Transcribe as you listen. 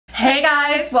Hey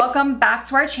guys, welcome back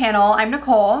to our channel. I'm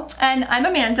Nicole. And I'm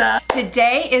Amanda.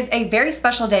 Today is a very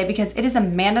special day because it is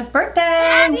Amanda's birthday.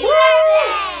 Happy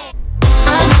birthday!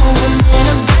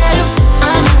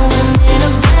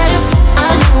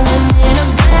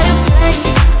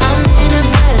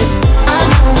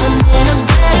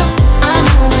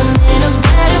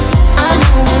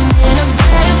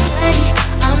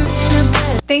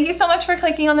 Thank you so much for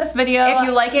clicking on this video. If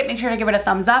you like it, make sure to give it a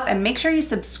thumbs up and make sure you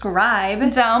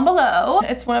subscribe down below.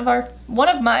 It's one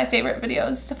of my favorite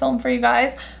videos to film for you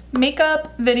guys.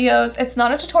 Makeup videos. It's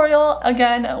not a tutorial.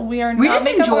 Again, we just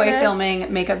enjoy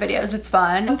filming makeup videos. It's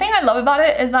fun. One thing I love about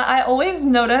it is that I always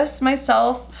notice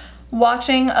myself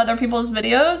watching other people's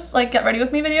videos, like get ready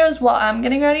with me videos while I'm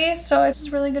getting ready. So it's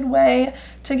a really good way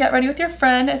to get ready with your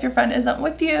friend if your friend isn't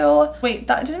with you. Wait,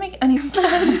 that didn't make any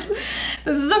sense.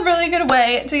 This is a really good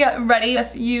way to get ready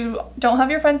if you don't have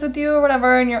your friends with you or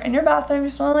whatever and you're in your bathroom, you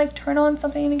just want to like turn on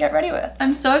something to get ready with.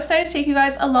 I'm so excited to take you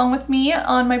guys along with me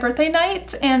on my birthday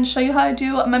night and show you how to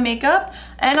do my makeup.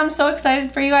 And I'm so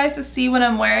excited for you guys to see what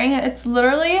I'm wearing. It's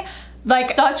literally like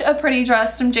such a pretty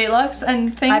dress from JLux,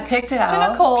 and thanks I picked it out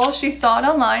to Nicole. She saw it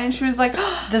online and she was like,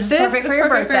 this is perfect for your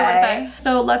birthday.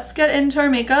 So let's get into our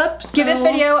makeup. Give this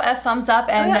video a thumbs up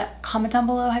and comment down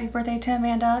below happy birthday to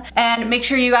Amanda. And make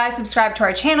sure you guys subscribe to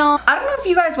our channel. I don't know if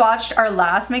you guys watched our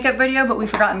last makeup video, but we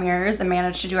forgot mirrors and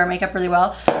managed to do our makeup really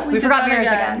well. We forgot mirrors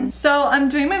again. So I'm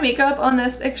doing my makeup on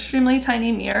this extremely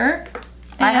tiny mirror.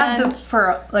 I have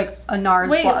for like a NARS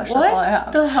blush. That's all I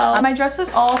have. The hell? My dress is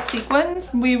all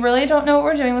sequins. We really don't know what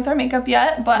we're doing with our makeup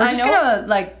yet, but we're just gonna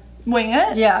like wing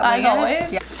it. Yeah, as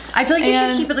always. Yeah. I feel like you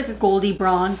should keep it like a goldy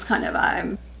bronze kind of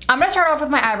vibe. I'm gonna start off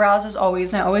with my eyebrows as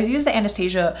always, and I always use the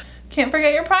Anastasia. Can't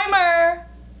forget your primer.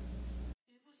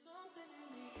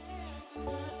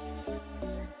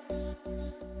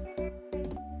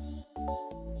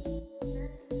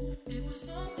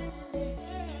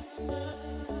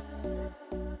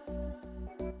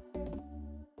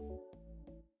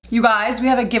 You guys, we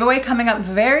have a giveaway coming up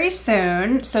very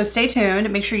soon, so stay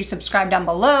tuned. Make sure you subscribe down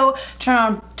below. Turn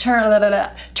on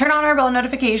our bell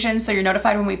notifications so you're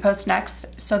notified when we post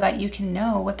next, so that you can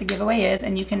know what the giveaway is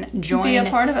and you can join. Be a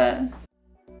part of it.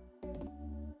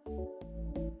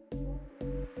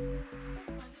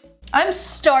 I'm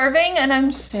starving and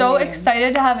I'm so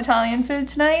excited to have Italian food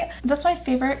tonight. That's my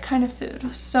favorite kind of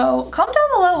food. So comment down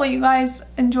below what you guys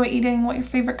enjoy eating, what your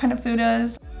favorite kind of food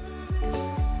is.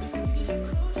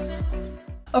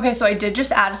 Okay, so I did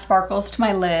just add sparkles to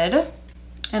my lid,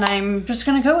 and I'm just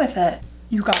gonna go with it.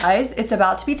 You guys, it's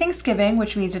about to be Thanksgiving,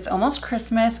 which means it's almost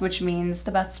Christmas, which means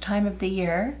the best time of the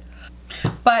year.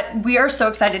 But we are so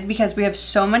excited because we have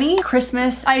so many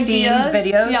Christmas themed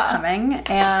videos coming,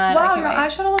 and wow, your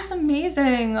eyeshadow looks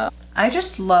amazing. I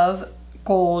just love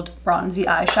gold bronzy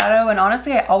eyeshadow, and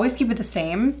honestly, I always keep it the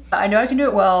same. I know I can do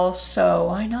it well, so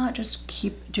why not just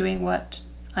keep doing what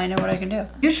I know what I can do.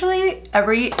 Usually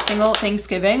every single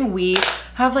Thanksgiving we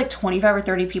have like 25 or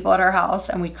 30 people at our house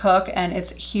and we cook, and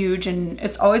it's huge and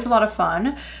it's always a lot of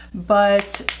fun.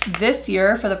 But this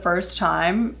year, for the first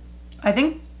time, I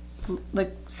think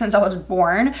like since I was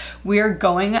born, we're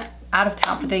going out of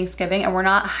town for Thanksgiving, and we're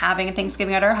not having a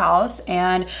Thanksgiving at our house.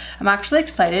 And I'm actually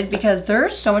excited because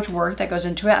there's so much work that goes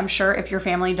into it. I'm sure if your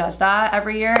family does that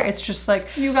every year, it's just like,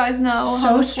 you guys know,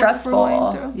 so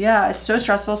stressful. Yeah, it's so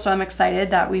stressful. So I'm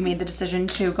excited that we made the decision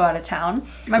to go out of town.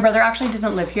 My brother actually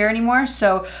doesn't live here anymore,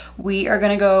 so we are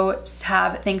gonna go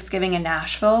have Thanksgiving in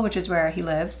Nashville, which is where he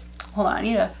lives. Hold on, I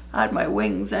need to add my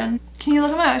wings in. Can you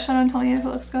look at my eyeshadow and tell me if it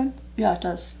looks good? Yeah, it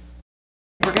does.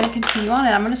 We're gonna continue on,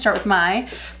 and I'm gonna start with my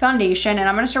foundation, and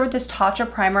I'm gonna start with this Tatcha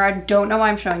primer. I don't know why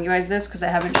I'm showing you guys this because I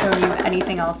haven't shown you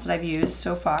anything else that I've used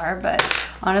so far, but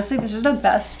honestly, this is the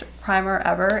best primer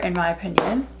ever in my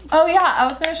opinion. Oh yeah, I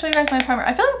was gonna show you guys my primer.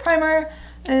 I feel like primer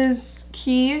is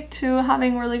key to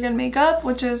having really good makeup,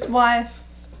 which is why I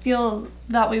feel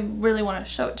that we really want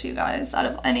to show it to you guys out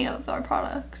of any of our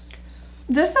products.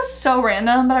 This is so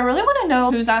random, but I really want to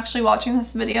know who's actually watching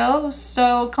this video.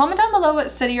 So comment down below what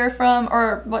city you're from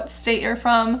or what state you're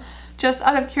from. Just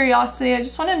out of curiosity, I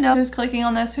just want to know who's clicking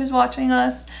on this, who's watching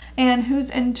us, and who's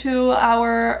into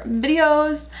our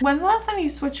videos. When's the last time you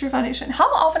switched your foundation?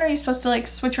 How often are you supposed to like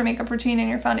switch your makeup routine in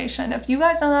your foundation? If you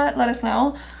guys know that, let us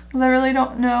know, because I really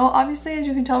don't know. Obviously, as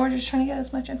you can tell, we're just trying to get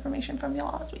as much information from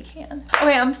y'all as we can.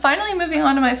 Okay, I'm finally moving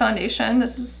on to my foundation.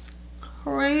 This is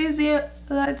crazy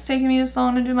that it's taking me this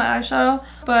long to do my eyeshadow,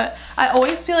 but I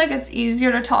always feel like it's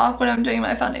easier to talk when I'm doing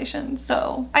my foundation.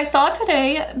 So I saw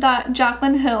today that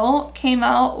Jaclyn Hill came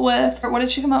out with, or what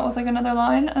did she come out with, like another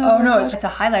line? Oh no, it's a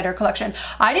highlighter collection.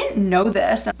 I didn't know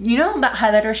this. You know that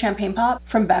highlighter champagne pop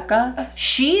from Becca? Yes.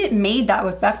 She made that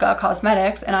with Becca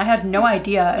Cosmetics and I had no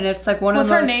idea, and it's like one of those.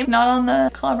 What's her name? Not on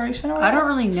the collaboration or whatever? I don't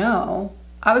really know.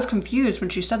 I was confused when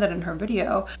she said that in her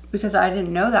video because I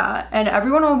didn't know that. And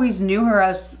everyone always knew her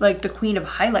as like the queen of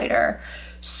highlighter.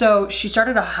 So she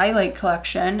started a highlight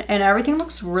collection and everything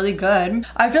looks really good.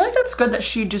 I feel like that's good that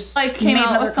she just like came made out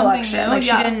another with something collection. new. Like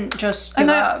she didn't just give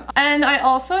up. And I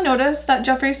also noticed that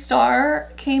Jeffree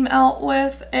Star came out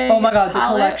with a oh my god, the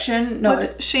collection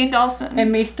with Shane Dawson. It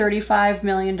made $35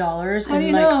 million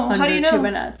in like under 2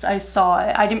 minutes. I saw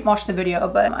it. I didn't watch the video,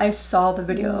 but I saw the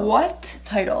video. What?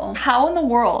 Title. How in the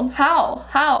world?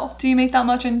 How do you make that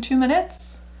much in 2 minutes?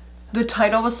 The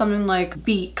title was something like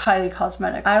Beat Kylie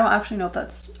Cosmetics. I don't actually know if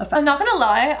that's a fact. I'm not gonna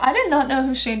lie, I did not know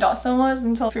who Shane Dawson was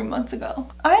until 3 months ago.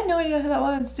 I had no idea who that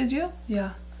was. Did you?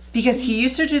 Yeah. Because he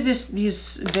used to do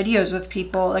these videos with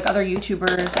people, like other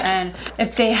YouTubers, and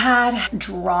if they had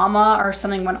drama or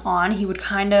something went on, he would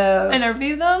kind of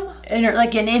interview them?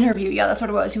 Like an interview, yeah, that's what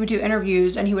it was. He would do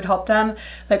interviews and he would help them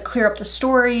like clear up the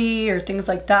story or things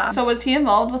like that. So was he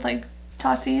involved with like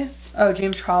Tati? Oh,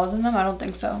 James Charles in them? I don't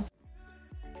think so.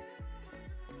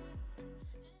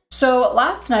 So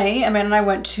last night, Amanda and I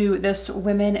went to this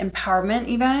women empowerment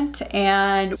event,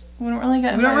 and we don't really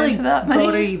get invited to that many.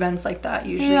 Go to events like that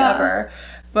usually ever.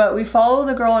 But we follow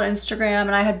the girl on Instagram,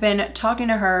 and I had been talking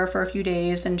to her for a few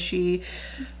days, and she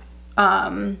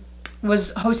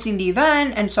was hosting the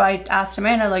event, and so I asked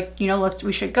Amanda, like, you know,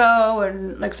 we should go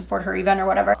and like support her event or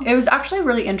whatever. It was actually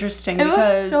really interesting. It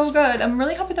was so good. I'm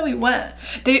really happy that we went.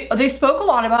 They spoke a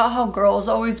lot about how girls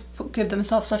always give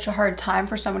themselves such a hard time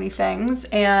for so many things,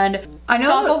 and I know.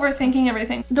 Stop overthinking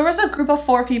everything. There was a group of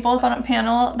 4 people on a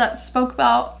panel that spoke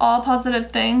about all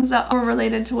positive things that were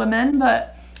related to women,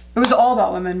 but it was all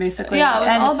about women basically. Yeah, it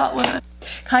was all about women.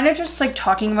 Kind of just like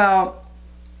talking about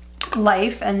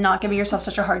life and not giving yourself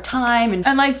such a hard time and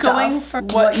like stuff, going for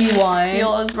what you want,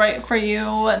 feel is right for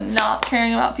you, and not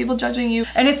caring about people judging you.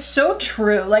 And it's so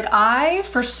true. Like I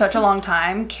for such a long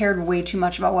time cared way too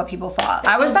much about what people thought.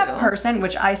 I was that person,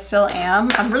 which I still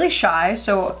am. I'm really shy,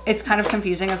 so it's kind of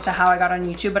confusing as to how I got on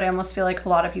YouTube, but I almost feel like a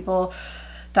lot of people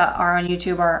that are on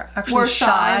YouTube are actually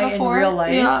shy in real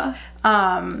life. Yeah.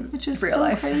 Which is real so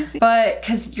life. crazy. But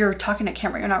because you're talking to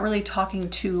camera, you're not really talking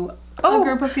to a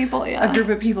group of people. A group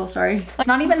of people, sorry. It's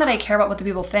not even that I care about what the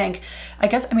people think. I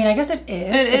guess it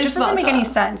is. It just doesn't make any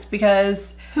sense,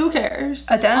 because who cares?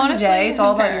 At the end of the day, it's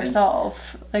all about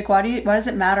yourself. Like why does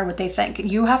it matter what they think?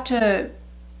 You have to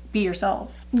be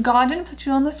yourself. God didn't put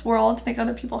you on this world to make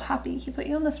other people happy. He put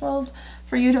you in this world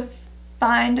for you to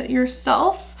find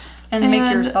yourself and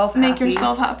make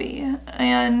yourself happy.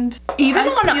 And even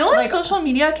I feel like social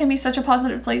media can be such a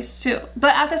positive place too,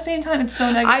 but at the same time it's so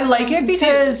negative. I like it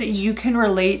because you can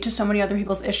relate to so many other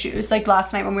people's issues. Like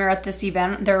last night when we were at this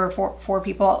event, there were four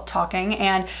people talking,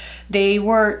 and they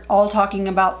were all talking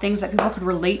about things that people could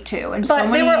relate to, and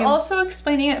but they were also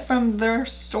explaining it from their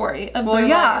story of their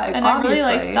life, and obviously. I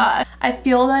really liked that. I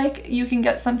feel like you can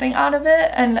get something out of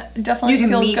it, and definitely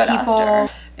feel good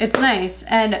after. It's nice.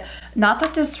 And not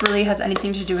that this really has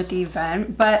anything to do with the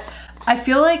event, but I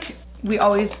feel like we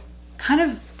always kind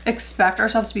of expect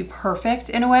ourselves to be perfect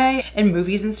in a way. In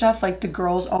movies and stuff, like the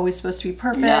girl's always supposed to be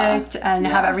perfect and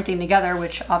have everything together,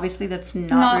 which obviously that's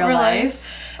not real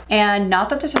life. And not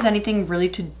that this has anything really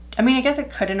to, I mean, I guess it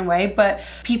could in a way, but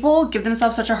people give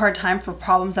themselves such a hard time for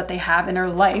problems that they have in their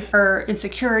life or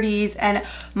insecurities. And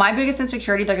my biggest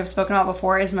insecurity, like I've spoken about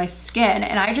before, is my skin.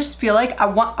 And I just feel like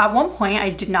at one point I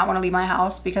did not want to leave my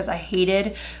house because I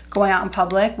hated going out in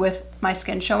public with my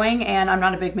skin showing, and I'm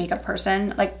not a big makeup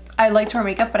person. Like I like to wear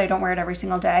makeup, but I don't wear it every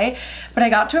single day. But I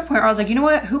got to a point where I was like, you know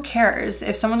what? Who cares?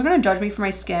 If someone's gonna judge me for my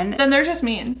skin, then they're just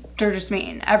mean. They're just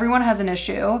mean. Everyone has an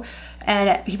issue.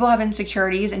 And people have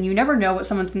insecurities, and you never know what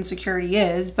someone's insecurity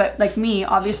is. But like me,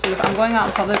 obviously, if I'm going out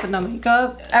in public with no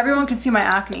makeup, everyone can see my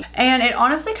acne. And it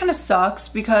honestly kind of sucks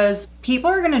because people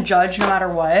are gonna judge no matter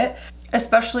what,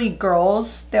 especially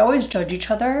girls. They always judge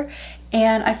each other.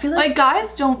 And I feel like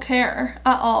guys don't care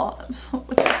at all.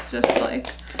 It's just like,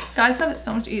 guys have it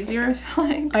so much easier, I feel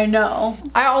like. I know.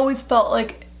 I always felt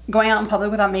like going out in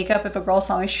public without makeup, if a girl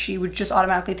saw me, she would just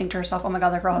automatically think to herself, oh my god,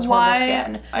 that girl has horrible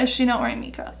skin. Why is she not wearing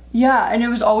makeup? Yeah, and it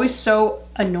was always so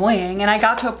annoying. And I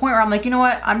got to a point where I'm like, you know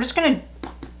what? I'm just gonna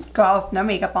go out with no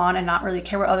makeup on and not really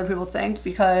care what other people think,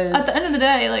 because at the end of the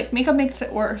day, like, makeup makes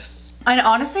it worse. And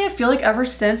honestly, I feel like ever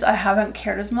since I haven't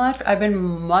cared as much, I've been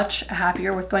much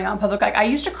happier with going out in public. Like, I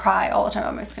used to cry all the time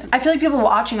about my skin. I feel like people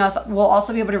watching us will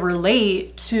also be able to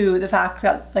relate to the fact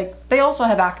that, like, they also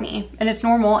have acne and it's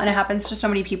normal and it happens to so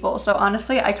many people. So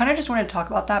honestly, I kind of just wanted to talk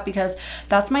about that because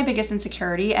that's my biggest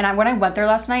insecurity. And when I went there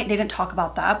last night, they didn't talk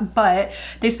about that, but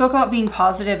they spoke about being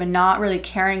positive and not really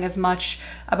caring as much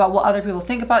about what other people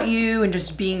think about you and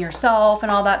just being yourself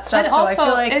and all that stuff. And so also, I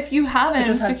feel like if you have an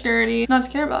insecurity, not to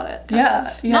care about it.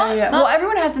 Yeah. Well,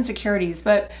 everyone has insecurities,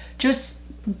 but just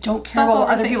don't care about what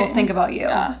other people think about you.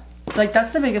 Yeah. Like,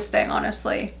 that's the biggest thing,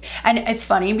 honestly. And it's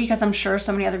funny because I'm sure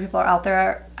so many other people are out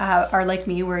there are like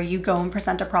me, where you go and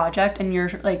present a project and you're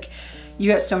like,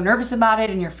 you get so nervous about it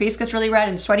and your face gets really red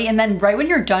and sweaty, and then right when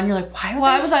you're done, you're like, why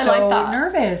was I so like that?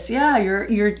 nervous? Yeah,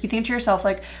 you think to yourself,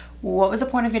 like, what was the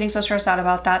point of getting so stressed out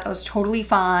about that? That was totally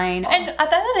fine. And at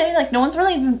the end of the day, like, no one's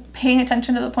really even paying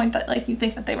attention to the point that, like, you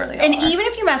think that they really are. And even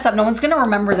if you mess up, no one's gonna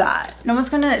remember that. No one's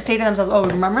gonna say to themselves, oh,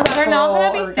 remember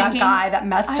that that guy that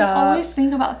messed up. I always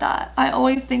think about that. I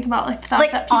always think about, like, the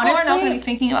fact that people honestly, are not gonna be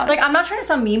thinking about it. Like, I'm not trying to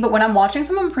sound mean, but when I'm watching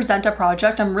someone present a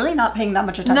project, I'm really not paying that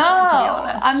much attention, to be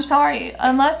honest. I'm sorry.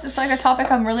 Unless it's, like, a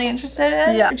topic I'm really interested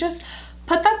in. Yeah. Just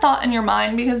put that thought in your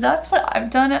mind, because that's what I've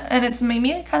done, and it's made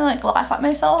me kind of, like, laugh at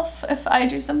myself if I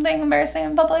do something embarrassing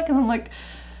in public and I'm like,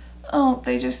 oh,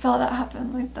 they just saw that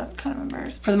happen. Like, that's kind of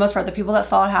embarrassing. For the most part, the people that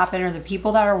saw it happen or the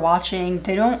people that are watching,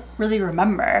 they don't really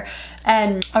remember.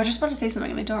 And I was just about to say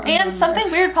something and I don't remember. And something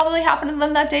weird probably happened to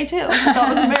them that day too. That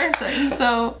was embarrassing.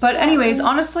 So, but anyways,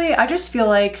 honestly, I just feel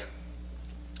like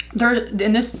there's,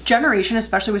 in this generation,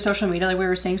 especially with social media, like we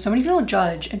were saying, so many people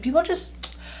judge, and people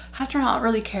just have to not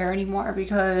really care anymore,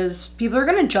 because people are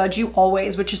gonna judge you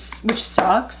always, which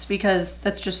sucks, because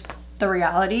that's just the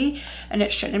reality and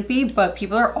it shouldn't be, but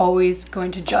people are always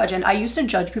going to judge. And I used to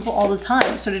judge people all the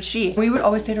time, so did she. We would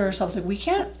always say to ourselves, like, we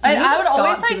can't, I would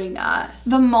always, like, doing that.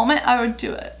 The moment I would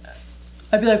do it,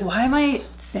 I'd be like, why am I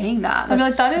saying that? I'd be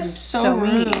like, that is so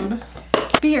rude.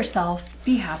 Be yourself,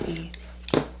 be happy,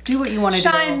 do what you want to do.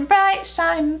 Shine bright,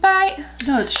 shine bright.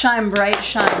 No, it's shine bright,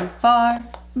 shine far.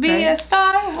 Be a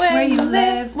star where you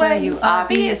live, where you are,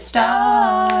 be a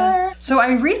star. So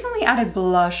I recently added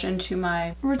blush into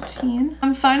my routine.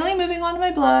 I'm finally moving on to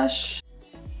my blush.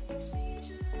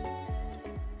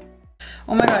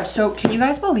 Oh my god, so can you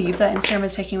guys believe that Instagram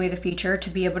is taking away the feature to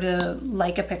be able to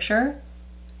like a picture?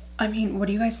 I mean, what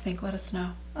do you guys think? Let us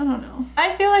know. I don't know.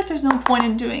 I feel like there's no point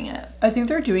in doing it. I think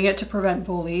they're doing it to prevent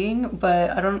bullying, but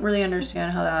I don't really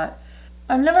understand how that...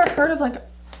 I've never heard of, like,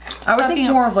 I would think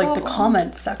more of, like, the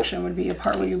comments section would be a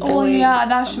part where you bully. Oh yeah,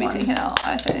 that should be taken out.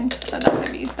 I think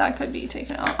that could be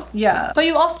taken out. Yeah. But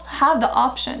you also have the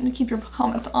option to keep your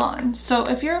comments on. So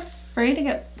if you're afraid to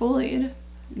get bullied,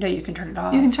 yeah, you can turn it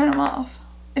off. You can turn them off.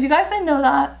 If you guys didn't know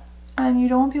that and you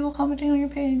don't want people commenting on your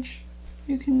page,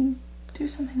 you can do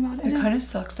something about it. It kind of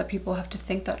sucks that people have to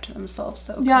think that to themselves,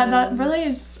 though. Yeah, that really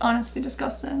is honestly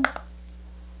disgusting.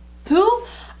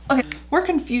 Okay, we're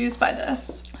confused by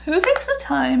this. Who takes the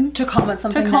time to comment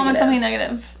something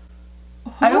negative?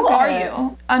 Who are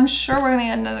you? I'm sure we're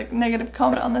gonna get a negative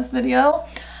comment on this video.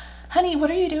 Honey,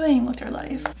 what are you doing with your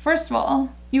life? First of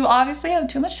all, you obviously have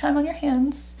too much time on your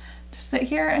hands to sit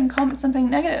here and comment something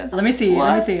negative. Let me see.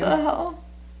 What the hell?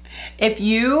 If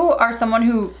you are someone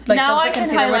who does the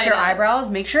concealer with your eyebrows,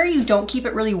 make sure you don't keep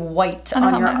it really white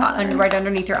on your right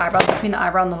underneath your eyebrows, between the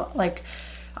eyebrow and the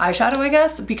eyeshadow, I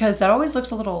guess, because that always looks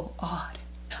a little odd.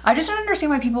 I just don't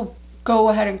understand why people go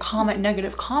ahead and comment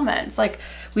negative comments. Like,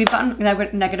 we've gotten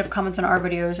negative comments on our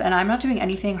videos, and I'm not doing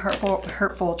anything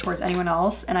hurtful towards anyone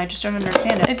else, and I just don't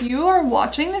understand it. If you are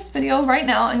watching this video right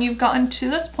now and you've gotten to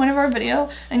this point of our video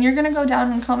and you're gonna go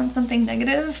down and comment something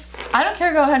negative, I don't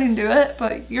care, go ahead and do it,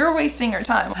 but you're wasting your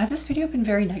time. Has this video been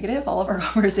very negative, all of our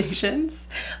conversations?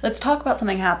 Let's talk about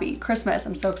something happy. Christmas.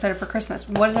 I'm so excited for Christmas.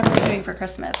 What is everybody doing for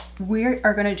Christmas? We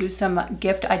are gonna do some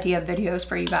gift idea videos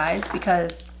for you guys,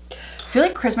 because I feel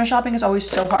like Christmas shopping is always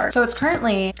so hard. So it's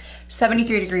currently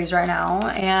 73 degrees right now,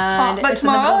 and it's in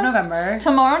the middle of November.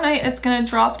 Tomorrow night it's gonna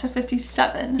drop to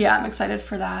 57. Yeah, I'm excited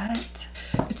for that.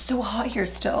 It's so hot here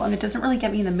still, and it doesn't really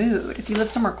get me in the mood. If you live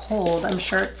somewhere cold, I'm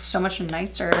sure it's so much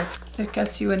nicer. It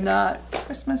gets you in that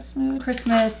Christmas mood.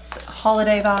 Christmas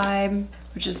holiday vibe,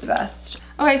 which is the best.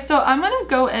 Okay, so I'm gonna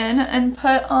go in and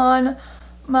put on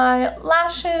my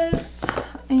lashes,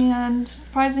 and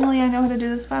surprisingly I know how to do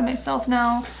this by myself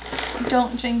now.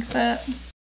 Don't jinx it.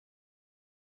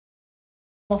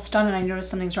 Almost done, and I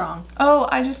noticed something's wrong. Oh,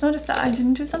 I just noticed that I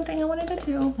didn't do something I wanted to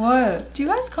do. What? Do you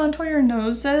guys contour your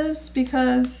noses?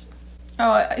 Because,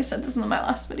 oh, I said this in my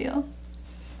last video.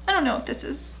 I don't know if this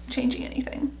is changing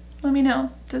anything. Let me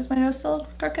know. Does my nose still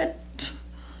look crooked?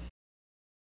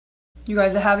 You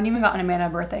guys, I haven't even gotten Amanda a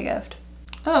birthday gift.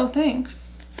 Oh,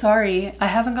 thanks. Sorry, I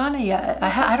haven't gotten it yet.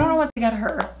 I don't know what to get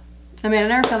her. Amanda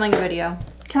and I are filming a video.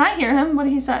 Can I hear him? What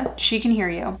did he say? She can hear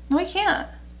you. No, I can't.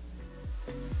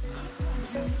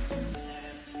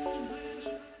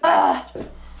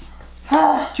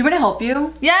 Do you want to help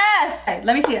you? Yes! Okay,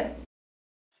 let me see it.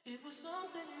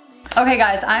 Okay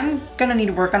guys, I'm gonna need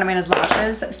to work on Amanda's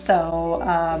lashes, so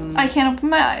I can't open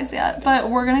my eyes yet, but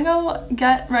we're gonna go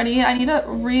get ready. I need to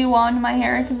re-wand my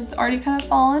hair because it's already kind of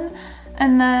fallen,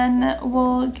 and then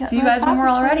we'll get see you guys when we're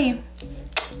all ready.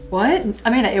 What?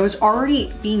 Amanda, it was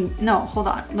already being, no, hold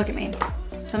on, look at me.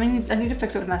 Something needs, I need to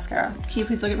fix it with mascara. Can you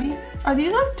please look at me? Are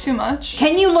these like too much?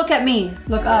 Can you look at me?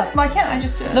 Look up. Why can't I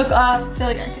just do it? Look up. I feel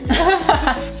like I can do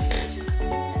it.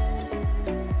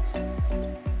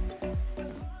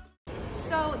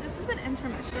 So this is an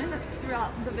intermission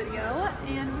throughout the video,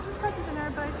 and we just got to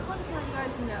dinner, but I just wanted to let you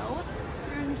guys know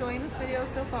if you're enjoying this video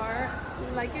so far,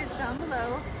 like it down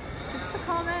below, give us a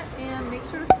comment, and make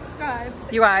sure to subscribe.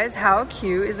 You guys, how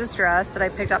cute is this dress that I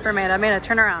picked up for Amanda? Amanda,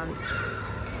 turn around.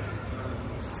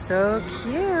 So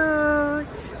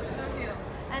cute. So cute.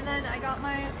 And then I got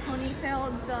my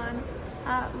ponytail done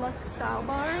at Lux Style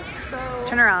Bar, so...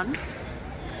 Turn around.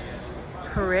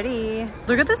 Pretty.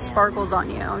 Look at the sparkles on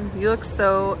you. You look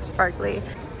so sparkly.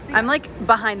 I'm like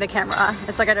behind the camera.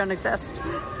 It's like I don't exist.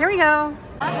 Here we go.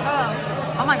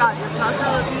 Oh my god, your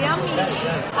pasta looks yummy.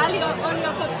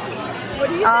 What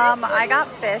do you say? I got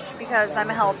fish because I'm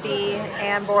healthy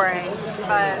and boring,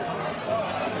 but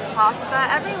pasta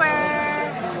everywhere.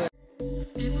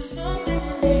 It was something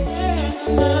in the air.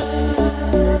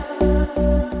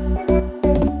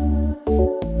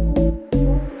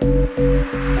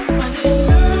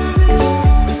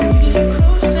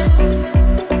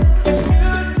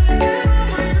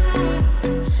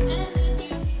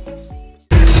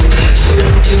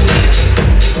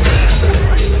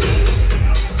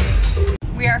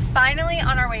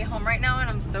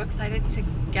 So excited to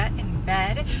get in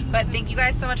bed, but thank you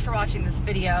guys so much for watching this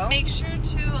video. Make sure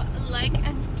to like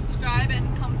and subscribe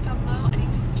and comment down below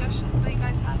any suggestions that you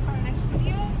guys have for our next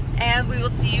videos, and we will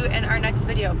see you in our next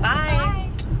video. Bye.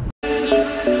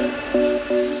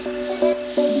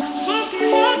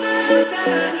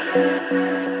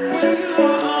 Bye.